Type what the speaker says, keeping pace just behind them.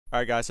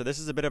Alright guys, so this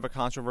is a bit of a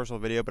controversial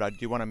video, but I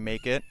do want to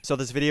make it. So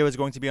this video is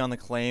going to be on the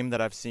claim that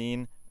I've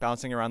seen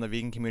bouncing around the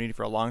vegan community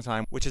for a long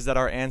time, which is that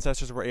our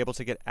ancestors were able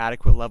to get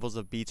adequate levels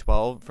of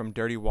B12 from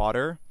dirty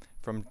water,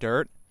 from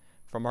dirt,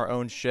 from our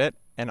own shit,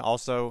 and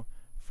also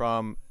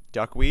from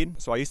duckweed.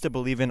 So I used to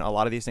believe in a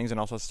lot of these things and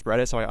also spread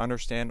it, so I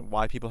understand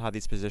why people have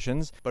these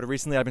positions. But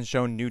recently I've been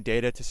shown new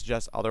data to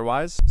suggest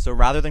otherwise. So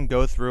rather than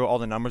go through all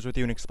the numbers with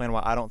you and explain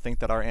why I don't think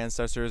that our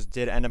ancestors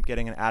did end up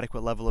getting an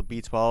adequate level of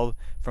B12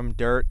 from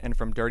dirt and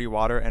from dirty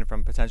water and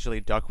from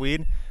potentially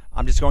duckweed,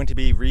 I'm just going to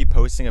be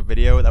reposting a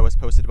video that was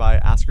posted by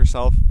Ask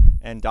Yourself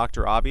and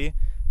Dr. Avi.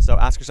 So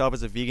Ask Yourself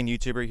is a vegan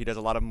YouTuber. He does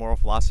a lot of moral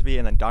philosophy.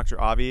 And then Dr.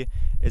 Avi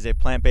is a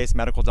plant-based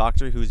medical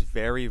doctor who's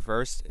very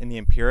versed in the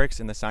empirics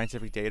and the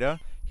scientific data.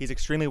 He's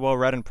extremely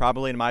well-read and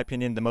probably, in my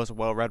opinion, the most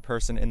well-read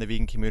person in the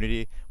vegan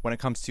community when it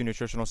comes to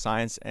nutritional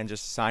science and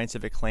just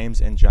scientific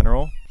claims in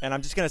general. And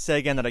I'm just going to say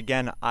again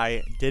that,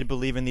 I did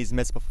believe in these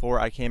myths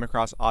before I came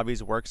across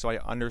Avi's work, so I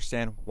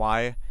understand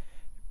why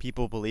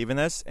people believe in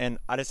this. And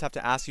I just have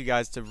to ask you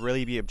guys to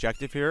really be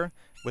objective here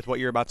with what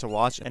you're about to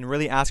watch and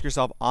really ask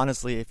yourself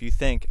honestly if you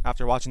think,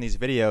 after watching these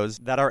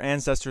videos, that our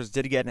ancestors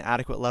did get an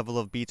adequate level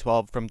of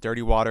B12 from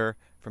dirty water,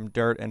 from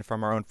dirt, and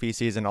from our own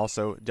feces, and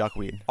also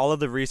duckweed. All of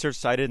the research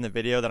cited in the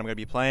video that I'm going to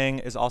be playing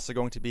is also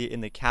going to be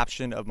in the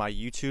caption of my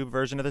YouTube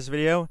version of this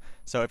video.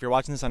 So if you're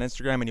watching this on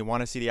Instagram and you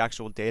want to see the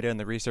actual data and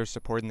the research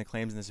supporting the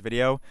claims in this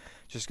video,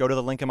 just go to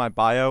the link in my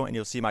bio and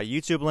you'll see my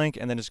YouTube link,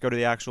 and then just go to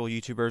the actual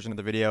YouTube version of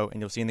the video and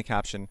you'll see in the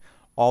caption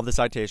all the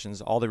citations,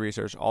 all the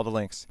research, all the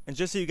links. And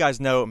just so you guys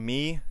know,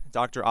 me,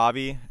 Dr.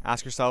 Avi,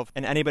 Ask Yourself,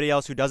 and anybody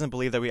else who doesn't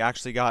believe that we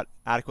actually got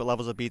adequate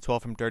levels of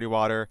B12 from dirty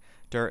water,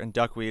 dirt, and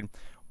duckweed,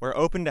 we're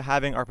open to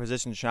having our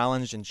position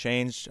challenged and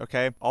changed,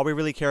 okay? All we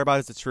really care about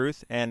is the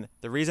truth, and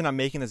the reason I'm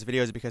making this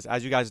video is because,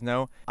 as you guys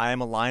know, I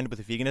am aligned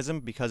with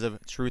veganism because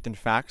of truth and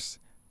facts.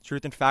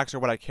 Truth and facts are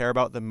what I care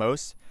about the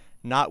most,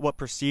 not what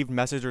perceived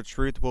message or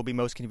truth will be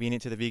most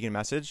convenient to the vegan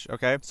message,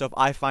 okay? So if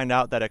I find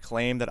out that a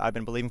claim that I've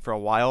been believing for a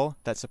while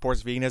that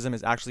supports veganism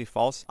is actually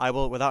false, I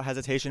will, without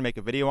hesitation, make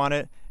a video on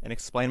it and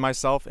explain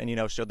myself and,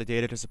 show the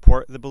data to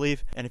support the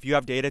belief. And if you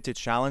have data to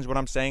challenge what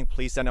I'm saying,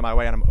 please send it my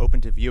way and I'm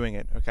open to viewing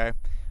it, okay?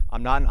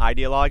 I'm not an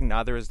ideologue,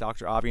 neither is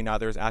Dr. Avi,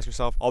 neither is Ask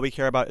Yourself. All we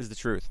care about is the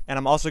truth. And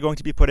I'm also going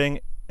to be putting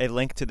a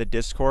link to the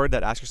Discord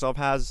that Ask Yourself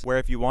has, where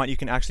if you want, you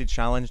can actually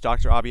challenge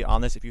Dr. Avi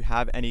on this. If you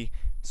have any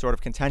sort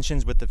of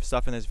contentions with the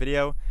stuff in this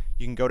video,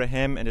 you can go to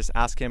him and just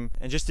ask him.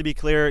 And just to be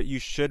clear, you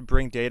should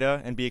bring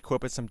data and be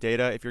equipped with some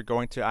data if you're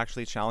going to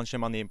actually challenge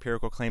him on the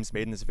empirical claims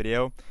made in this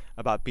video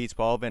about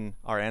B12 and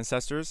our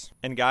ancestors.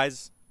 And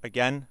guys,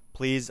 again,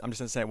 please, I'm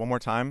just going to say it one more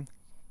time,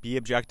 be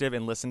objective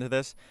and listen to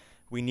this.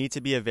 We need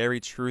to be a very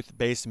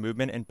truth-based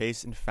movement and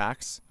based in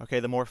facts. Okay,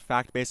 the more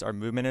fact-based our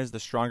movement is, the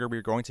stronger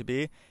we're going to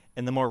be,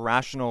 and the more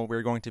rational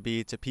we're going to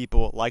be to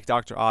people like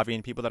Dr. Avi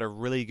and people that are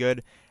really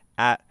good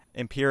at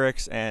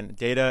empirics and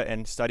data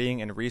and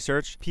studying and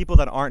research, people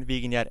that aren't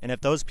vegan yet. And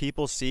if those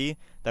people see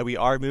that we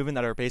are a movement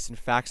that are based in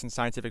facts and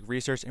scientific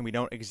research, and we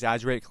don't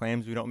exaggerate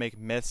claims, we don't make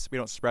myths, we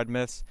don't spread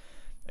myths,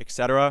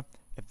 etc.,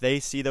 if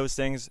they see those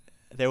things,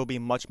 they will be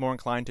much more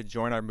inclined to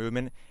join our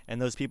movement.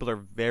 And those people are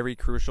very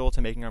crucial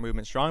to making our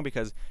movement strong,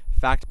 because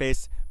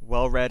fact-based,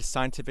 well-read,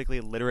 scientifically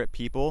literate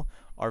people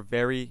are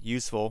very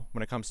useful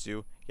when it comes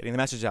to getting the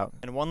message out.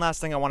 And one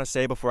last thing I want to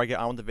say before I get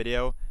on with the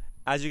video.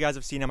 As you guys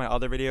have seen in my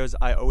other videos,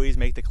 I always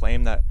make the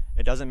claim that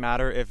it doesn't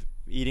matter if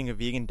eating a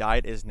vegan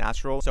diet is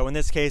natural. So in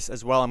this case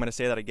as well, I'm going to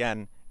say that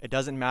again. It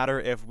doesn't matter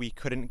if we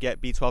couldn't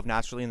get B12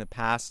 naturally in the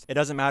past. It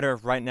doesn't matter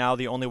if right now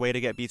the only way to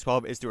get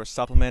B12 is through a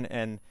supplement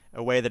and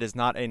a way that is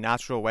not a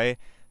natural way.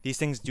 These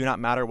things do not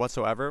matter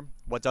whatsoever.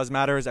 What does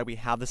matter is that we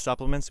have the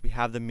supplements, we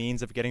have the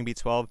means of getting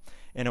B12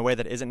 in a way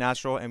that isn't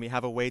natural, and we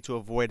have a way to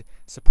avoid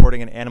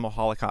supporting an animal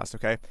holocaust,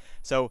 okay?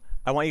 So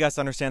I want you guys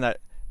to understand that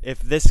if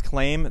this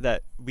claim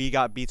that we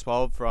got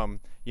B12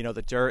 from,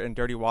 the dirt and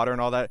dirty water and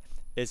all that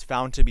is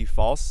found to be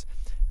false,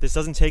 this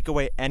doesn't take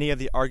away any of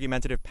the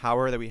argumentative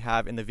power that we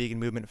have in the vegan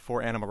movement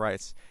for animal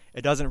rights.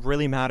 It doesn't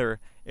really matter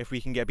if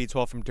we can get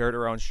B12 from dirt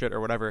or our own shit or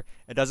whatever.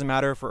 It doesn't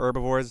matter for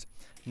herbivores.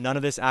 None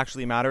of this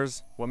actually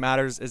matters. What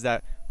matters is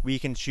that we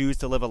can choose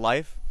to live a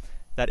life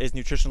that is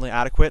nutritionally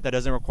adequate, that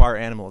doesn't require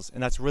animals.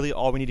 And that's really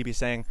all we need to be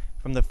saying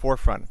from the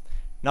forefront.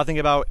 Nothing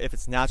about if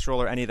it's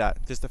natural or any of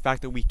that. Just the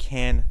fact that we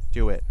can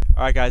do it.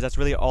 All right, guys, that's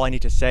really all I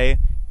need to say.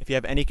 If you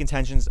have any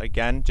contentions,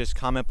 again, just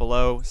comment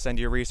below, send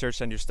your research,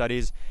 send your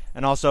studies,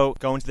 and also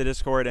go into the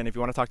Discord. And if you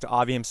want to talk to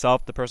Avi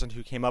himself, the person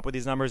who came up with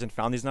these numbers and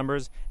found these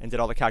numbers and did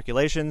all the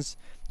calculations,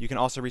 you can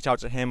also reach out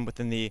to him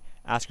within the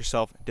Ask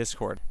Yourself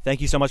Discord. Thank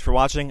you so much for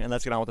watching, and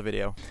let's get on with the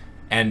video.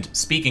 And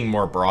speaking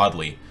more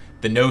broadly,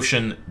 the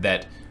notion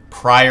that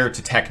prior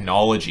to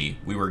technology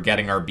we were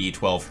getting our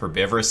B12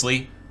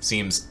 herbivorously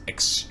seems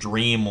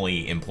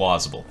extremely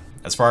implausible.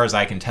 As far as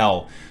I can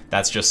tell,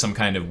 that's just some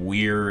kind of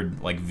weird,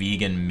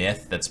 vegan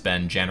myth that's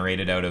been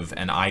generated out of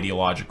an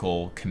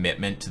ideological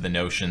commitment to the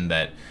notion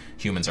that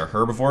humans are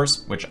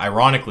herbivores, which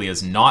ironically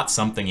is not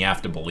something you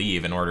have to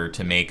believe in order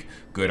to make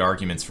good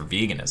arguments for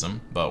veganism,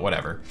 but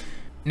whatever.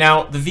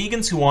 Now, the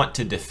vegans who want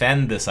to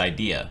defend this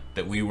idea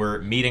that we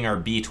were meeting our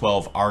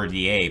B12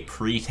 RDA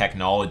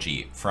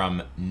pre-technology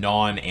from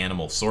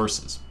non-animal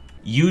sources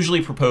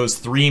usually propose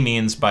three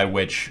means by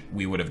which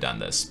we would have done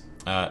this.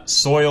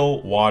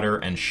 Soil, water,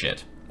 and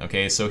shit.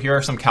 Okay, so here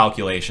are some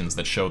calculations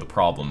that show the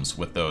problems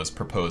with those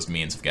proposed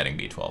means of getting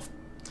B12.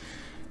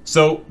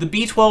 So the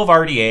B12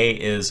 RDA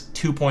is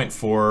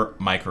 2.4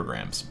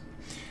 micrograms.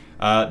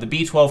 The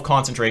B12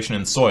 concentration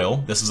in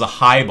soil, this is a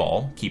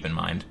highball, keep in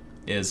mind,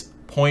 is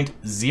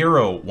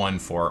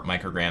 0.014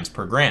 micrograms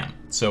per gram.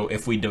 So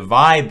if we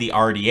divide the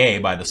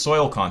RDA by the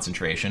soil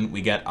concentration,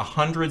 we get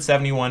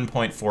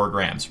 171.4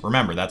 grams.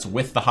 Remember, that's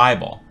with the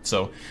highball.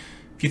 So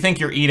if you think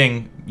you're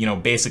eating,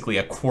 basically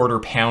a quarter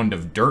pound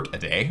of dirt a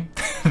day,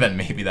 then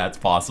maybe that's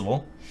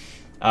possible.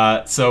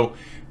 So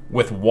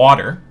with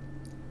water,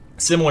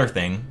 similar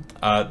thing.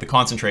 The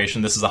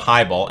concentration, this is a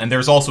highball, and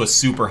there's also a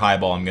super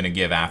highball I'm going to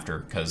give after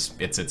because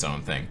it's its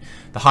own thing.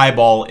 The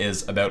highball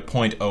is about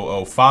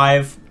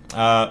 0.005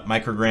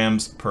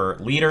 micrograms per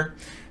liter.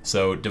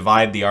 So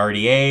divide the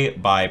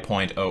RDA by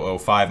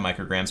 0.005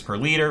 micrograms per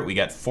liter, we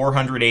get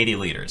 480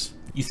 liters.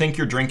 You think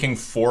you're drinking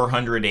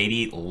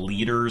 480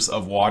 liters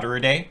of water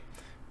a day?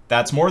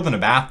 That's more than a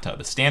bathtub.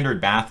 A standard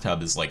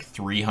bathtub is like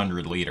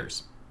 300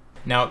 liters.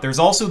 Now, there's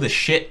also the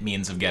shit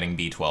means of getting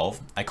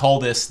B12. I call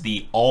this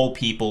the all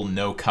people,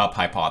 no cup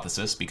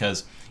hypothesis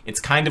because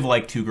it's kind of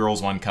like 2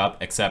 girls, 1 cup,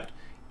 except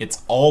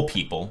it's all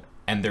people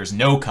and there's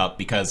no cup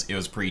because it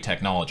was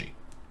pre-technology.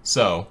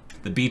 So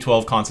the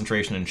B12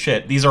 concentration in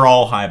shit, these are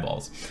all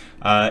highballs,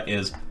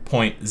 is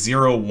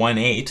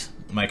 0.018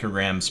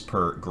 micrograms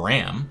per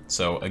gram.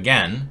 So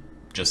again,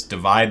 just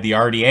divide the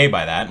RDA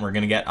by that, and we're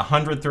going to get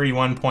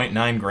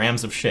 131.9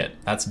 grams of shit.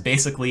 That's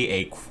basically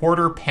a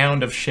quarter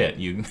pound of shit.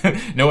 You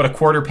know what a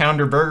quarter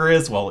pounder burger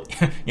is? Well,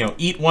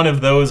 eat one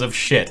of those of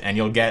shit, and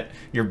you'll get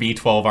your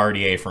B12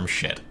 RDA from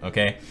shit,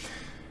 okay?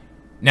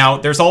 Now,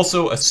 there's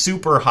also a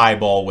super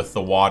highball with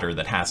the water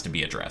that has to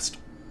be addressed.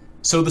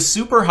 So the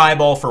super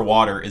highball for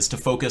water is to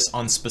focus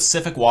on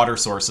specific water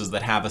sources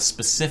that have a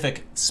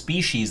specific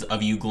species of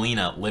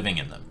euglena living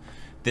in them.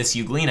 This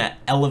euglena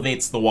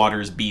elevates the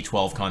water's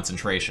B12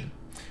 concentration.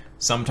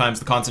 Sometimes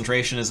the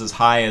concentration is as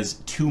high as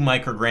 2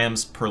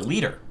 micrograms per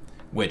liter,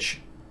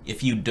 which,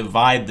 if you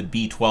divide the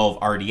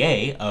B12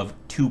 RDA of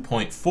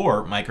 2.4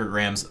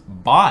 micrograms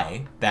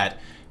by that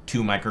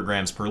 2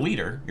 micrograms per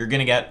liter, you're going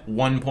to get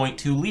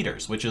 1.2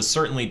 liters, which is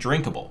certainly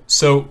drinkable.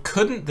 So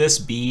couldn't this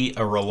be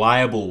a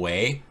reliable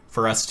way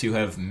for us to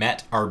have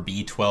met our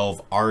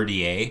B12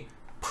 RDA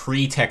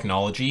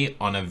pre-technology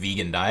on a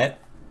vegan diet?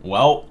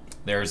 Well,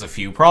 there's a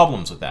few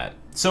problems with that.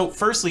 So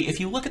firstly, if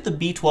you look at the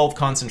B12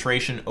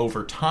 concentration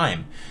over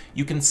time,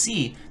 you can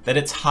see that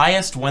it's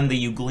highest when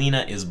the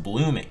euglena is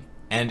blooming.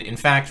 And in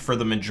fact, for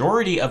the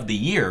majority of the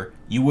year,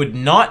 you would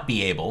not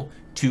be able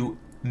to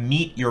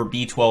meet your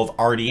B12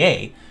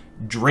 RDA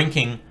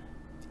drinking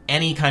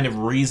any kind of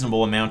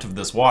reasonable amount of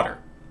this water.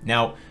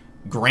 Now,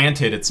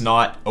 granted, it's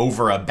not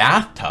over a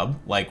bathtub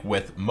like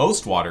with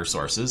most water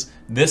sources.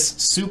 This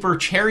super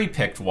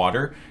cherry-picked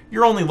water,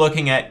 you're only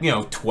looking at,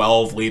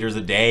 12 liters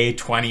a day,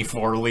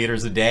 24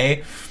 liters a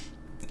day.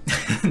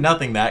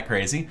 Nothing that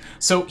crazy.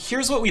 So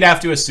here's what we'd have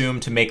to assume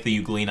to make the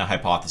euglena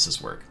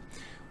hypothesis work.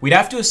 We'd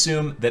have to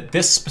assume that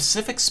this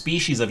specific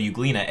species of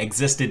euglena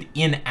existed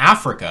in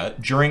Africa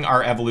during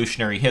our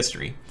evolutionary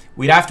history.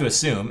 We'd have to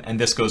assume, and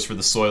this goes for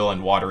the soil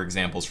and water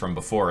examples from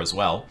before as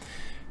well,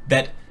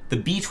 that the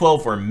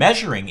B12 we're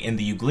measuring in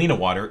the euglena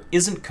water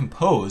isn't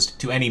composed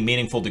to any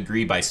meaningful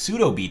degree by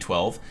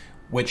pseudo-B12,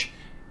 which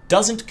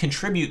doesn't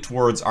contribute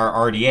towards our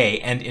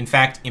RDA and in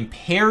fact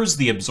impairs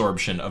the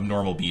absorption of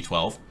normal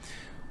B12.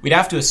 We'd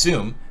have to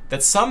assume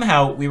that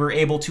somehow we were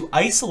able to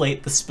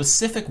isolate the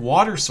specific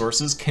water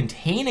sources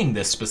containing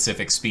this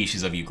specific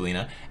species of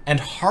euglena and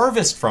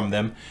harvest from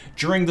them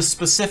during the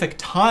specific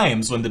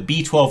times when the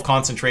B12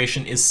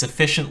 concentration is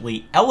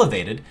sufficiently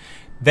elevated,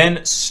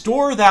 then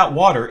store that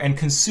water and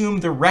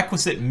consume the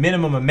requisite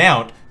minimum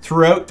amount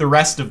throughout the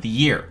rest of the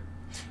year,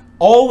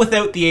 all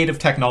without the aid of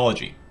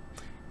technology.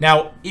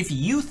 Now, if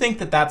you think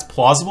that that's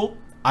plausible,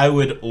 I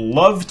would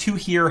love to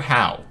hear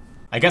how.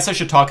 I guess I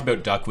should talk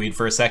about duckweed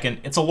for a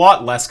second. It's a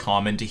lot less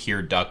common to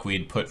hear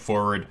duckweed put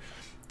forward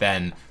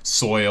than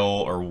soil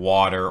or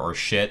water or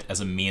shit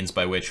as a means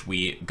by which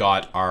we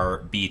got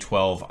our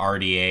B12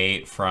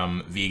 RDA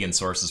from vegan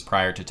sources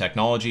prior to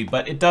technology,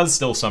 but it does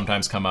still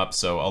sometimes come up,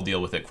 so I'll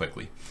deal with it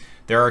quickly.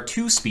 There are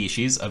 2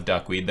 species of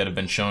duckweed that have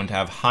been shown to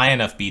have high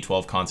enough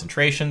B12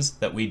 concentrations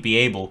that we'd be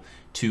able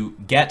to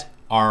get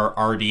our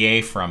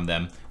RDA from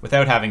them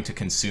without having to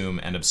consume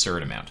an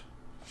absurd amount.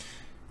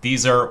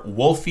 These are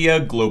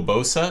Wolfia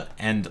globosa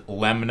and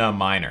Lemna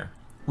minor.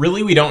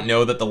 Really, we don't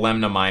know that the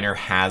Lemna minor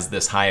has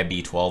this high a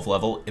B12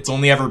 level. It's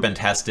only ever been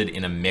tested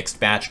in a mixed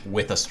batch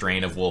with a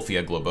strain of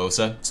Wolfia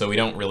globosa, so we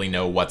don't really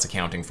know what's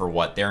accounting for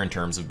what there in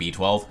terms of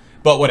B12.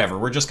 But whatever,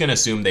 we're just going to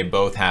assume they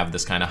both have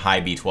this kind of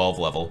high B12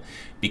 level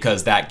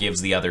because that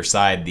gives the other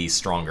side the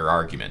stronger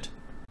argument.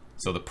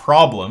 So the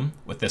problem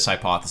with this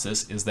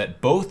hypothesis is that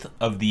both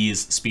of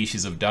these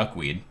species of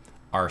duckweed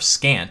are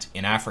scant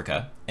in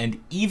Africa,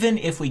 and even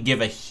if we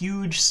give a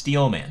huge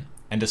steel man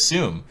and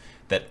assume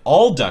that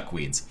all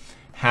duckweeds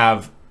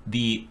have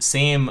the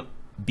same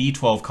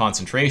B12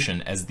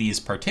 concentration as these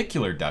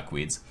particular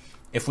duckweeds,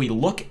 if we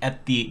look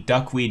at the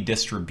duckweed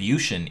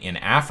distribution in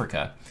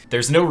Africa,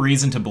 there's no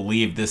reason to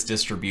believe this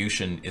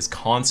distribution is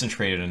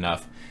concentrated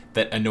enough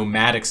that a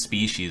nomadic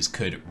species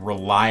could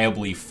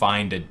reliably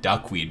find a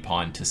duckweed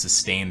pond to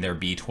sustain their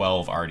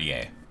B12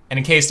 RDA. And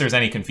in case there's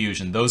any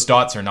confusion, those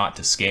dots are not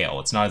to scale.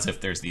 It's not as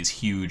if there's these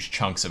huge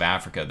chunks of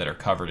Africa that are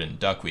covered in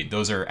duckweed.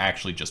 Those are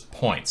actually just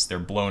points. They're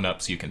blown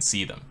up so you can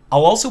see them.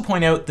 I'll also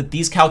point out that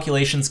these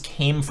calculations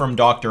came from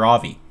Dr.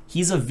 Avi.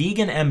 He's a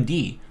vegan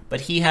MD,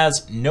 but he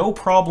has no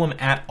problem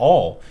at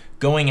all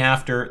going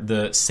after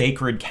the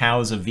sacred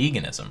cows of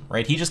veganism,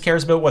 right? He just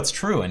cares about what's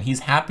true, and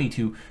he's happy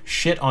to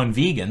shit on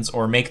vegans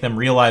or make them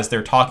realize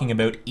they're talking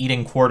about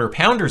eating quarter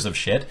pounders of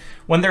shit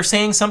when they're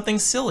saying something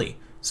silly.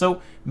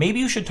 So maybe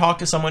you should talk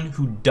to someone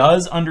who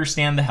does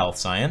understand the health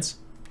science,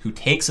 who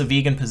takes a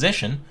vegan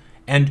position,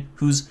 and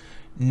who's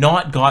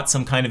not got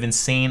some kind of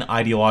insane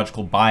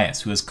ideological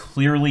bias, who has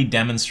clearly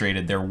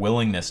demonstrated their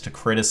willingness to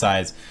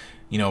criticize,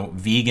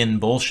 vegan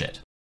bullshit.